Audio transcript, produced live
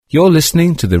You're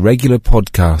listening to the regular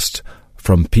podcast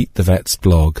from Pete the Vet's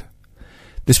blog.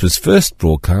 This was first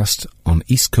broadcast on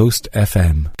East Coast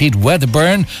FM. Pete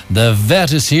Wedderburn, the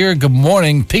vet, is here. Good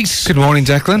morning, Pete. Good morning,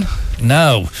 Declan.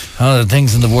 Now, other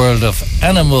things in the world of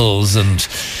animals, and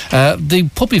the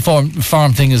puppy farm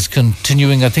thing is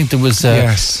continuing. I think there was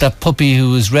that puppy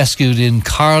who was rescued in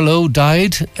Carlow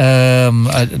died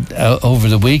over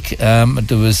the week.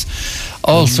 There was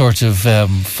all sorts of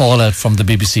fallout from the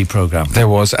BBC programme. There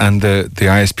was, and the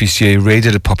ISPCA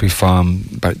raided a puppy farm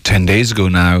about 10 days ago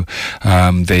now.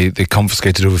 They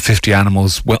confiscated over 50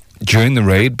 animals during the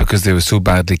raid because they were so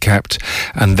badly kept,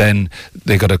 and then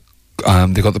they got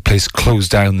the place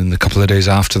closed down in a couple of days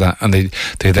after that, and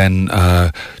they then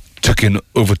took in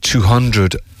over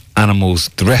 200 animals.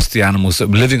 The rest of the animals that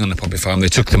were living on the puppy farm, they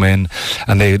took them in,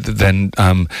 and they've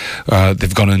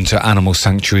gone into animal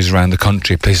sanctuaries around the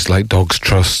country, places like Dogs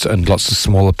Trust and lots of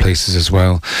smaller places as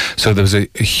well. So there was a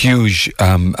huge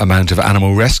amount of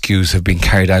animal rescues have been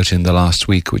carried out in the last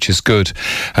week, which is good.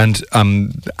 And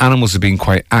animals have been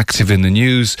quite active in the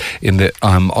news. In that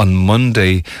on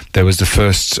Monday there was the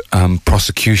first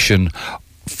prosecution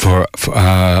for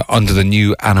under the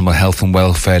new animal health and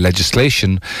welfare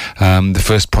legislation. The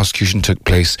first prosecution took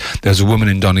place. There was a woman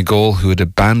in Donegal who had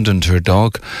abandoned her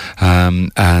dog,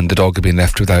 and the dog had been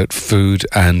left without food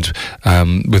and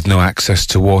with no access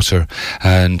to water.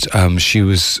 And she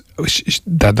went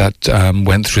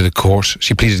through the court.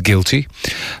 She pleaded guilty,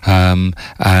 and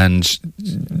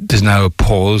there's now a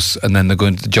pause, and then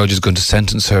the judge is going to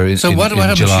sentence her in July. So what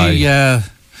happened?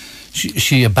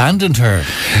 She abandoned her.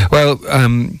 Well,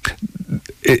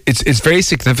 it's very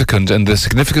significant, and the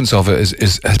significance of it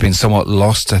has been somewhat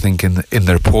lost, I think, in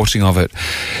the reporting of it.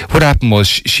 What happened was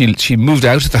she moved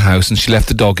out of the house and she left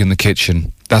the dog in the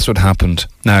kitchen. That's what happened.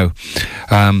 Now,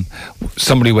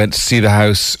 somebody went to see the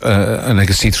house, and they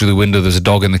could see through the window there's a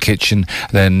dog in the kitchen.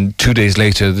 Then 2 days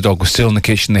later, the dog was still in the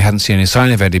kitchen. They hadn't seen any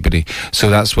sign of anybody. So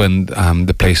that's when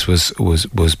the place was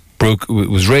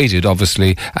raided,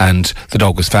 obviously, and the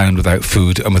dog was found without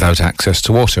food and without access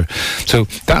to water. So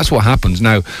that's what happened.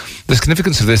 Now, the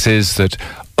significance of this is that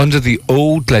under the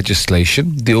old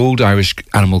legislation, the old Irish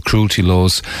Animal Cruelty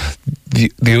laws,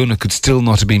 the owner could still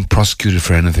not have been prosecuted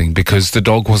for anything because the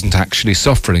dog wasn't actually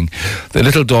suffering. The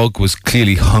little dog was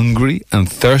clearly hungry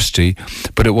and thirsty,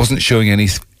 but it wasn't showing any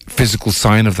physical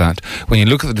sign of that. When you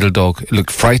look at the little dog, it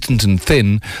looked frightened and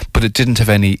thin, but it didn't have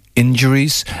any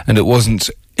injuries, and it wasn't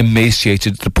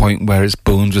emaciated to the point where its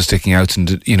bones were sticking out,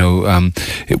 and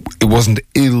it wasn't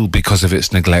ill because of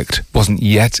its neglect, wasn't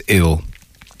yet ill.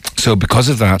 So because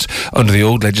of that, under the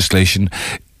old legislation,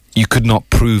 you could not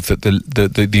prove that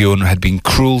the owner had been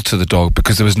cruel to the dog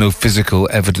because there was no physical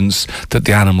evidence that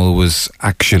the animal was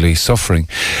actually suffering.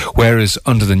 Whereas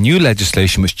under the new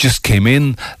legislation, which just came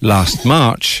in last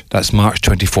March, that's March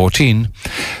 2014,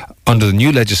 under the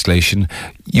new legislation,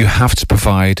 you have to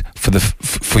provide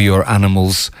for your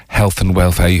animal's health and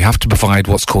welfare. You have to provide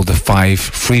what's called the 5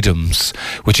 freedoms,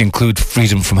 which include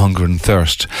freedom from hunger and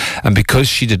thirst. And because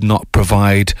she did not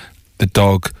provide the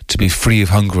dog to be free of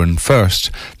hunger and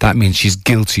thirst, that means she's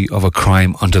guilty of a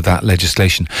crime under that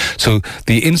legislation. So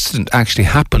the incident actually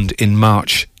happened in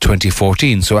March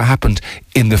 2014. So it happened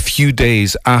in the few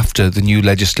days after the new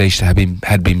legislation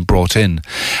had been brought in,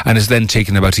 and it's then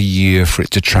taken about a year for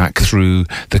it to track through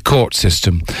the court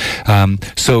system.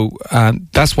 So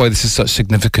that's why this is such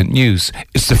significant news.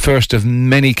 It's the first of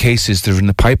many cases that are in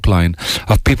the pipeline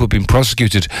of people being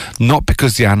prosecuted, not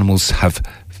because the animals have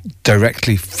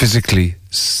directly physically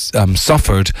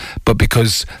suffered, but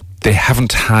because they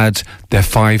haven't had their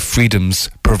 5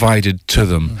 freedoms provided to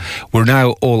them. We're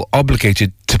now all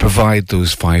obligated to provide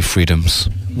those 5 freedoms.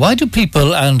 Why do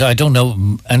people, and I don't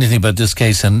know anything about this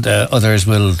case, and others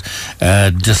will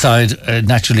decide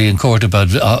naturally in court about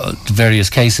various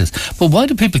cases, but why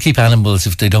do people keep animals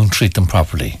if they don't treat them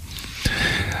properly?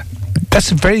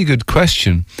 That's a very good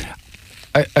question.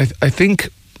 I think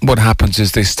what happens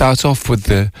is they start off with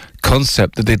the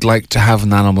concept that they'd like to have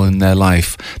an animal in their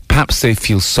life. Perhaps they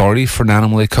feel sorry for an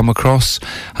animal they come across.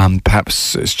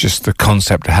 Perhaps it's just the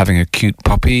concept of having a cute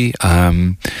puppy.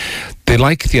 They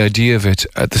like the idea of it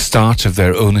at the start of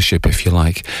their ownership, if you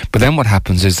like. But then what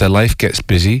happens is their life gets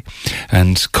busy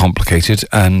and complicated,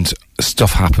 and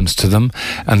stuff happens to them,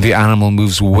 and the animal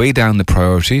moves way down the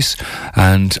priorities,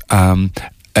 and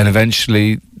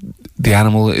eventually the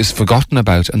animal is forgotten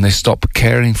about and they stop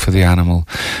caring for the animal.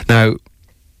 Now,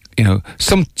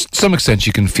 some extent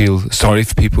you can feel sorry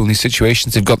for people in these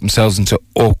situations. They've got themselves into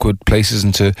awkward places,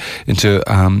 they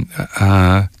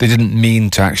didn't mean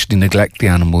to actually neglect the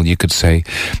animal, you could say.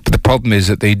 But the problem is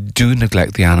that they do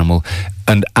neglect the animal,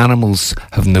 and animals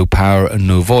have no power and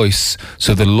no voice,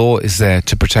 so the law is there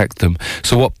to protect them.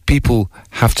 So what people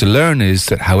have to learn is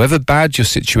that however bad your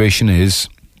situation is,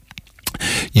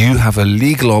 you have a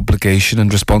legal obligation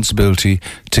and responsibility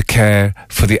to care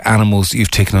for the animals that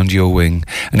you've taken under your wing.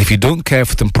 And if you don't care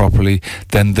for them properly,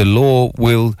 then the law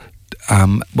will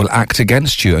act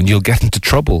against you and you'll get into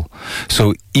trouble.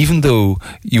 So even though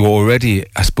you're already,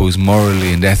 I suppose,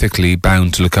 morally and ethically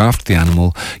bound to look after the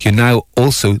animal, you're now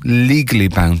also legally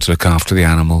bound to look after the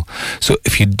animal. So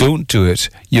if you don't do it,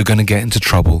 you're going to get into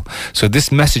trouble. So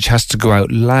this message has to go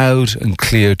out loud and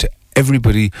clear to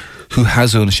everybody who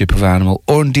has ownership of an animal,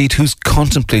 or indeed who's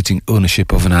contemplating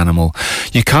ownership of an animal.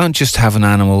 You can't just have an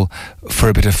animal for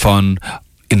a bit of fun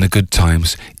in the good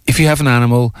times. If you have an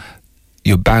animal,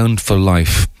 you're bound for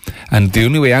life, and the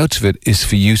only way out of it is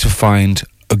for you to find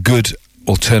a good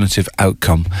alternative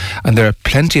outcome. And there are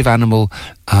plenty of animal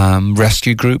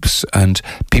rescue groups and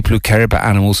people who care about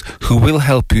animals who will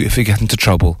help you if you get into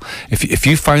trouble. If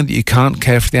you find that you can't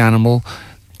care for the animal,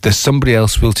 there's somebody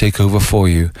else who will take over for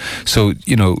you. So,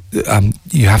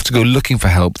 you have to go looking for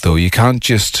help, though. You can't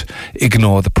just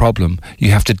ignore the problem. You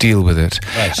have to deal with it.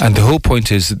 Right. And the whole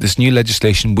point is that this new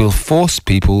legislation will force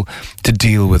people to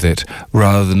deal with it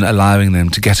rather than allowing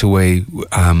them to get away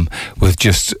with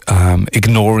just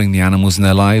ignoring the animals in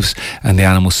their lives and the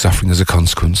animals suffering as a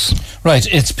consequence. Right.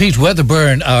 It's Pete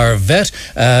Weatherburn, our vet,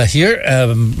 here.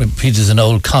 Pete is an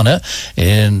old Conna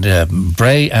in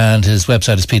Bray, and his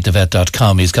website is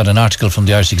petethevet.com. He's got an article from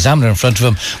the Irish Examiner in front of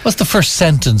him. What's the first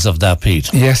sentence of that,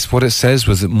 Pete? Yes, what it says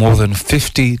was that more than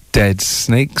 50 dead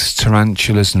snakes,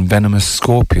 tarantulas and venomous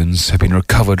scorpions have been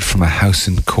recovered from a house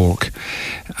in Cork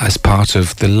as part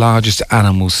of the largest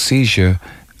animal seizure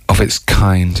of its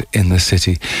kind in the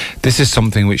city. This is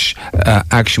something which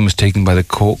action was taken by the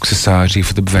Cork Society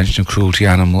for the Prevention of Cruelty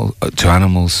to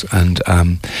Animals, and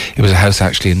it was a house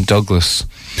actually in Douglas.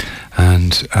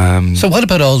 And so what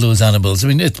about all those animals? I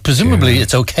mean, presumably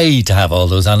it's okay to have all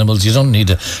those animals. You don't need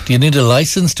do you need a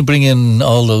license to bring in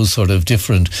all those sort of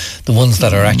the ones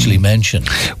that are actually mentioned?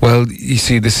 Well, you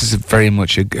see, this is very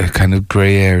much a kind of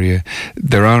grey area.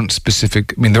 There aren't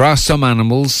specific, there are some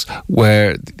animals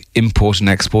where import and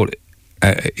export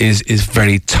is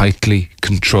very tightly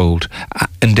controlled.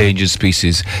 Endangered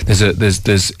species.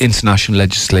 There's international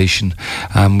legislation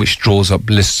which draws up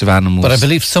lists of animals. But I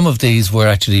believe some of these were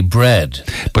actually bred.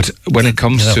 But when it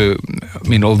comes to,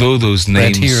 although those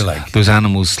names, here, those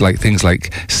animals, like things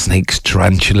like snakes,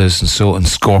 tarantulas, and so on,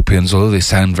 scorpions, although they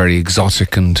sound very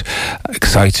exotic and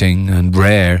exciting and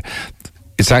rare,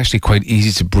 it's actually quite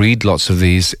easy to breed lots of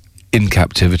these in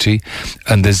captivity,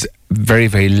 and there's very,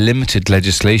 very limited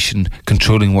legislation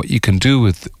controlling what you can do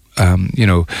with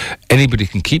anybody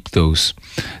can keep those.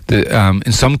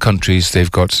 In some countries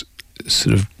they've got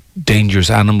sort of dangerous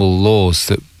animal laws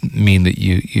that mean that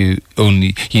you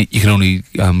can only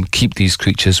keep these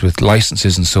creatures with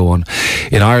licenses and so on.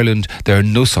 In Ireland there are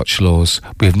no such laws.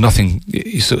 We have nothing,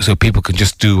 so people can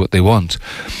just do what they want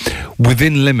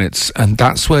within limits, and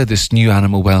that's where this new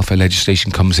animal welfare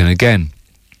legislation comes in again.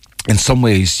 In some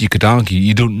ways, you could argue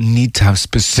you don't need to have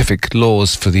specific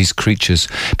laws for these creatures,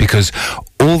 because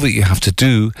all that you have to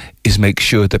do is make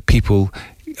sure that people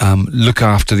look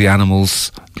after the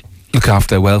animals, look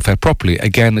after their welfare properly.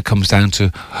 Again, it comes down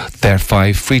to their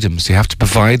 5 freedoms. You have to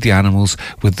provide the animals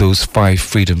with those 5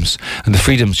 freedoms. And the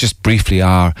freedoms, just briefly,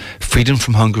 are freedom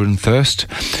from hunger and thirst,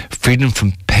 freedom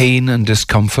from pain and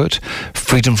discomfort,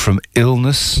 freedom from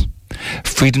illness,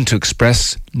 freedom to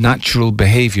express natural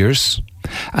behaviours,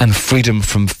 and freedom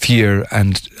from fear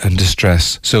and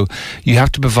distress. So you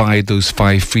have to provide those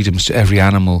 5 freedoms to every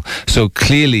animal. So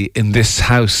clearly in this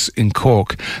house in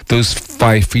Cork, those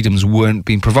 5 freedoms weren't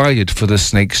being provided for the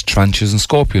snakes, tarantulas and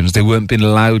scorpions. They weren't being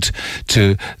allowed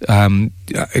to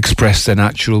express their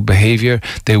natural behaviour.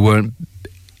 They weren't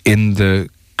in the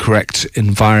correct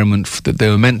environment that they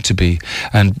were meant to be.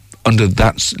 And under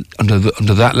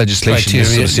that legislation,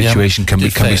 this sort of situation can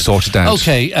be sorted out.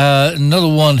 Okay, another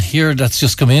one here that's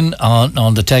just come in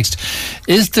on the text.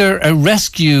 Is there a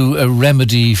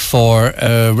remedy for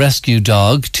a rescue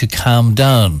dog to calm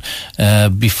down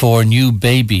before new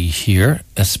baby here,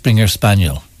 a Springer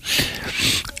Spaniel?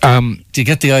 Do you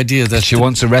get the idea that she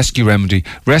wants a rescue remedy?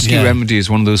 Remedy is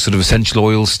one of those sort of essential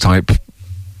oils type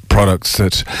products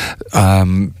that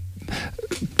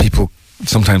people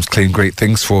sometimes claim great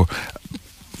things for,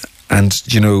 and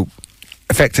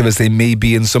effective as they may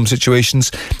be in some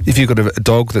situations, if you've got a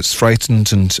dog that's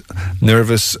frightened and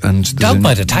nervous and... Dog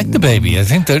might attack the baby. I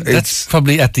think that's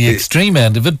probably at the extreme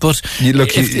end of it, but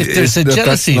if there's a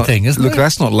jealousy thing, isn't Look,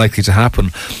 that's not likely to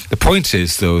happen. The point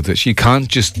is, though, that you can't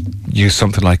just use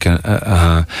something like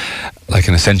an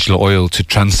essential oil to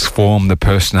transform the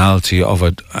personality of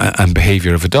and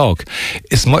behaviour of a dog.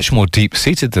 It's much more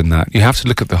deep-seated than that. You have to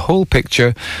look at the whole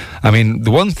picture. I mean,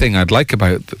 the one thing I'd like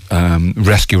about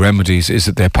rescue remedies is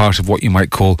that they're part of what you might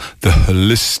call the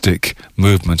holistic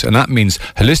movement. And that means,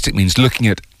 holistic means looking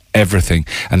at everything.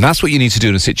 And that's what you need to do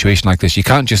in a situation like this. You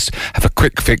can't just have a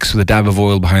quick fix with a dab of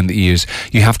oil behind the ears.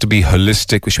 You have to be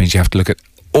holistic, which means you have to look at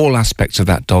all aspects of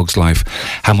that dog's life.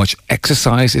 How much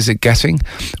exercise is it getting?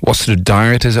 What sort of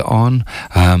diet is it on?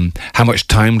 How much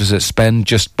time does it spend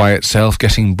just by itself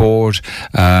getting bored?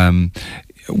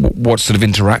 What sort of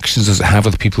interactions does it have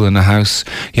with people in the house?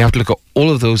 You have to look at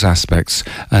all of those aspects,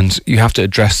 and you have to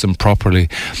address them properly.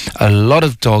 A lot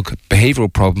of dog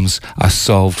behavioural problems are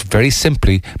solved very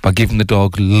simply by giving the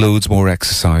dog loads more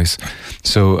exercise.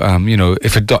 So,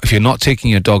 if you're not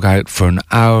taking your dog out for an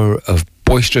hour of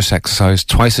boisterous exercise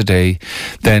twice a day,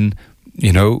 then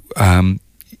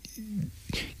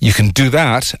you can do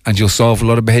that and you'll solve a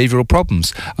lot of behavioural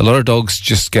problems. A lot of dogs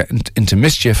just get into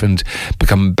mischief and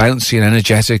become bouncy and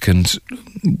energetic and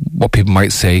what people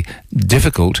might say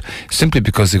difficult, simply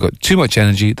because they've got too much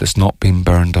energy that's not been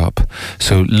burned up.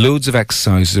 So loads of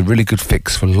exercise is a really good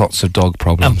fix for lots of dog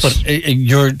problems. But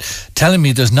you're telling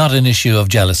me there's not an issue of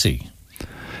jealousy?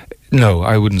 No,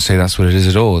 I wouldn't say that's what it is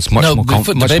at all. It's much more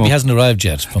complicated. The baby hasn't arrived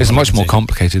yet. It's much more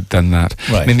complicated than that.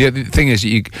 Right. I mean, the other thing is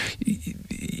you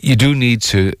do need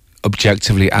to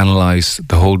objectively analyse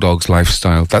the whole dog's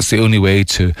lifestyle. That's the only way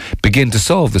to begin to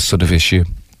solve this sort of issue.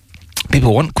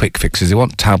 People want quick fixes. They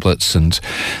want tablets and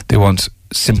they want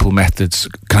simple methods.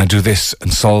 Can I do this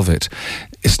and solve it?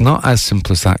 It's not as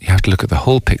simple as that. You have to look at the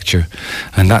whole picture,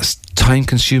 and that's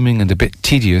time-consuming and a bit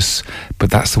tedious,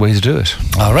 but that's the way to do it.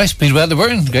 All right, Pete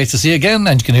Wedderburn, great to see you again,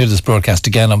 and you can hear this broadcast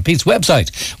again on Pete's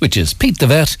website, which is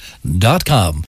petethevet.com.